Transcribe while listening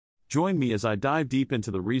Join me as I dive deep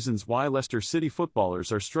into the reasons why Leicester City footballers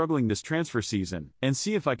are struggling this transfer season, and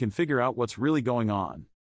see if I can figure out what's really going on.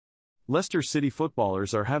 Leicester City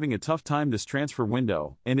footballers are having a tough time this transfer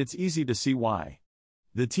window, and it's easy to see why.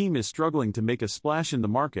 The team is struggling to make a splash in the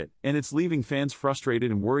market, and it's leaving fans frustrated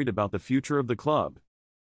and worried about the future of the club.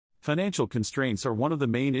 Financial constraints are one of the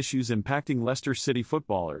main issues impacting Leicester City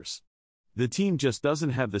footballers. The team just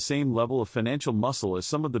doesn't have the same level of financial muscle as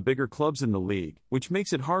some of the bigger clubs in the league, which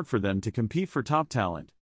makes it hard for them to compete for top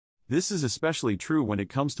talent. This is especially true when it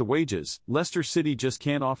comes to wages. Leicester City just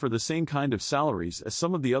can't offer the same kind of salaries as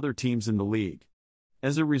some of the other teams in the league.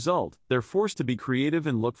 As a result, they're forced to be creative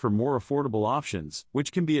and look for more affordable options,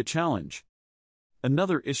 which can be a challenge.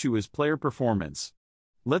 Another issue is player performance.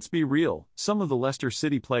 Let's be real, some of the Leicester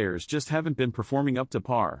City players just haven't been performing up to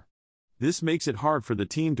par. This makes it hard for the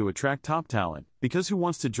team to attract top talent, because who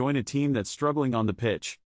wants to join a team that's struggling on the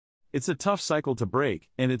pitch? It's a tough cycle to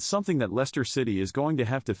break, and it's something that Leicester City is going to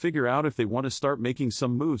have to figure out if they want to start making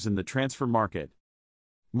some moves in the transfer market.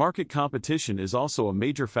 Market competition is also a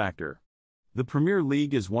major factor. The Premier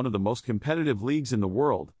League is one of the most competitive leagues in the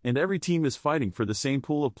world, and every team is fighting for the same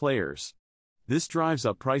pool of players. This drives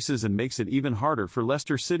up prices and makes it even harder for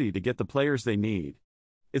Leicester City to get the players they need.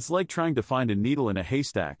 It's like trying to find a needle in a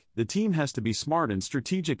haystack. The team has to be smart and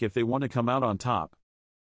strategic if they want to come out on top.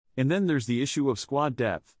 And then there's the issue of squad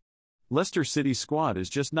depth. Leicester City's squad is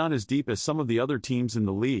just not as deep as some of the other teams in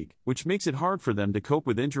the league, which makes it hard for them to cope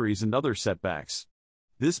with injuries and other setbacks.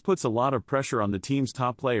 This puts a lot of pressure on the team's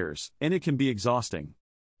top players, and it can be exhausting.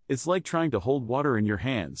 It's like trying to hold water in your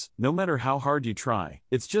hands. No matter how hard you try,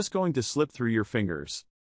 it's just going to slip through your fingers.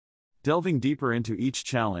 Delving deeper into each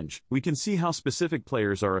challenge, we can see how specific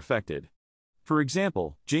players are affected. For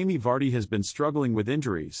example, Jamie Vardy has been struggling with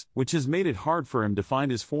injuries, which has made it hard for him to find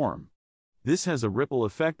his form. This has a ripple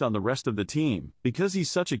effect on the rest of the team, because he's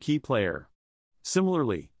such a key player.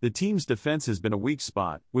 Similarly, the team's defense has been a weak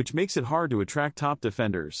spot, which makes it hard to attract top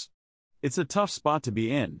defenders. It's a tough spot to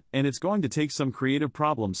be in, and it's going to take some creative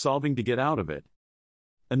problem solving to get out of it.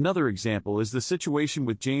 Another example is the situation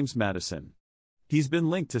with James Maddison. He's been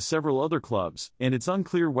linked to several other clubs, and it's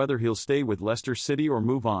unclear whether he'll stay with Leicester City or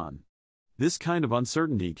move on. This kind of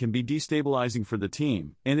uncertainty can be destabilizing for the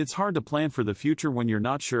team, and it's hard to plan for the future when you're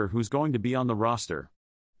not sure who's going to be on the roster.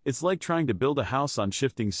 It's like trying to build a house on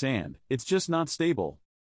shifting sand. It's just not stable.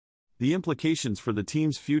 The implications for the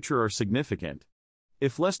team's future are significant.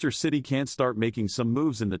 If Leicester City can't start making some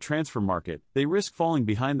moves in the transfer market, they risk falling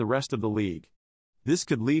behind the rest of the league. This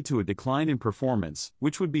could lead to a decline in performance,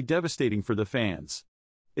 which would be devastating for the fans.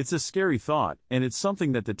 It's a scary thought, and it's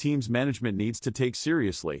something that the team's management needs to take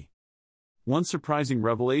seriously. One surprising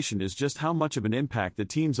revelation is just how much of an impact the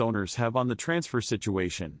team's owners have on the transfer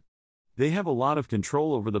situation. They have a lot of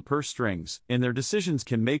control over the purse strings, and their decisions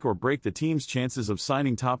can make or break the team's chances of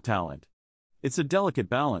signing top talent. It's a delicate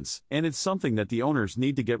balance, and it's something that the owners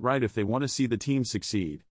need to get right if they want to see the team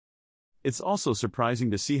succeed. It's also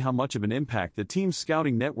surprising to see how much of an impact the team's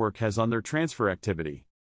scouting network has on their transfer activity.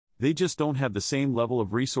 They just don't have the same level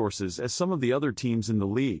of resources as some of the other teams in the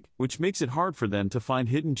league, which makes it hard for them to find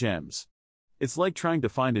hidden gems. It's like trying to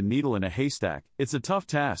find a needle in a haystack. It's a tough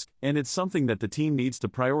task, and it's something that the team needs to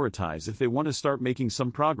prioritize if they want to start making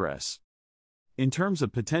some progress. In terms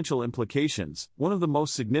of potential implications, one of the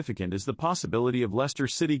most significant is the possibility of Leicester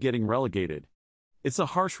City getting relegated. It's a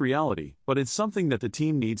harsh reality, but it's something that the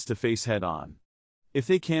team needs to face head-on. If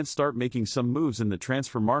they can't start making some moves in the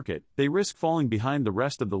transfer market, they risk falling behind the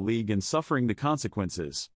rest of the league and suffering the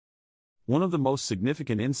consequences. One of the most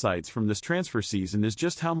significant insights from this transfer season is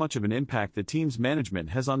just how much of an impact the team's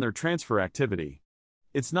management has on their transfer activity.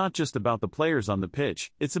 It's not just about the players on the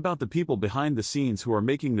pitch, it's about the people behind the scenes who are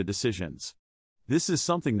making the decisions. This is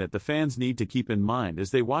something that the fans need to keep in mind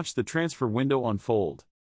as they watch the transfer window unfold.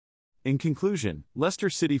 In conclusion, Leicester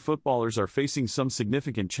City footballers are facing some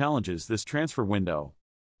significant challenges this transfer window.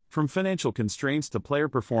 From financial constraints to player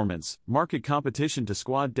performance, market competition to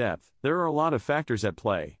squad depth, there are a lot of factors at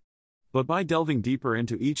play. But by delving deeper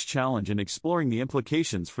into each challenge and exploring the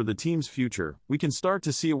implications for the team's future, we can start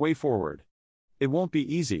to see a way forward. It won't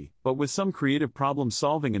be easy, but with some creative problem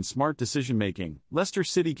solving and smart decision making, Leicester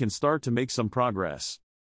City can start to make some progress.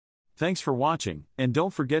 Thanks for watching, and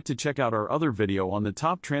don't forget to check out our other video on the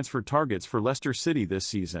top transfer targets for Leicester City this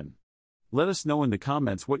season. Let us know in the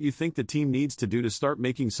comments what you think the team needs to do to start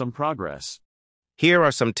making some progress. Here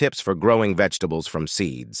are some tips for growing vegetables from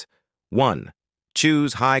seeds. 1.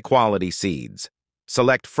 Choose high-quality seeds.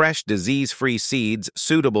 Select fresh, disease-free seeds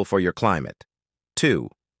suitable for your climate. 2.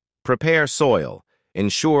 Prepare soil.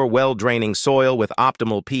 Ensure well-draining soil with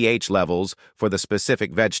optimal pH levels for the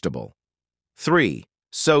specific vegetable. 3.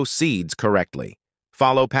 Sow seeds correctly.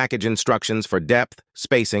 Follow package instructions for depth,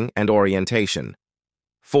 spacing, and orientation.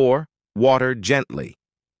 4. Water gently.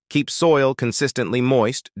 Keep soil consistently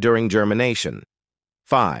moist during germination.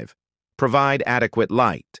 5. Provide adequate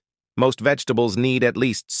light. Most vegetables need at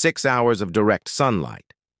least 6 hours of direct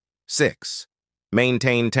sunlight. 6.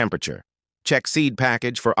 Maintain temperature. Check seed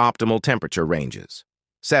package for optimal temperature ranges.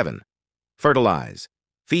 7. Fertilize.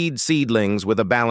 Feed seedlings with a balanced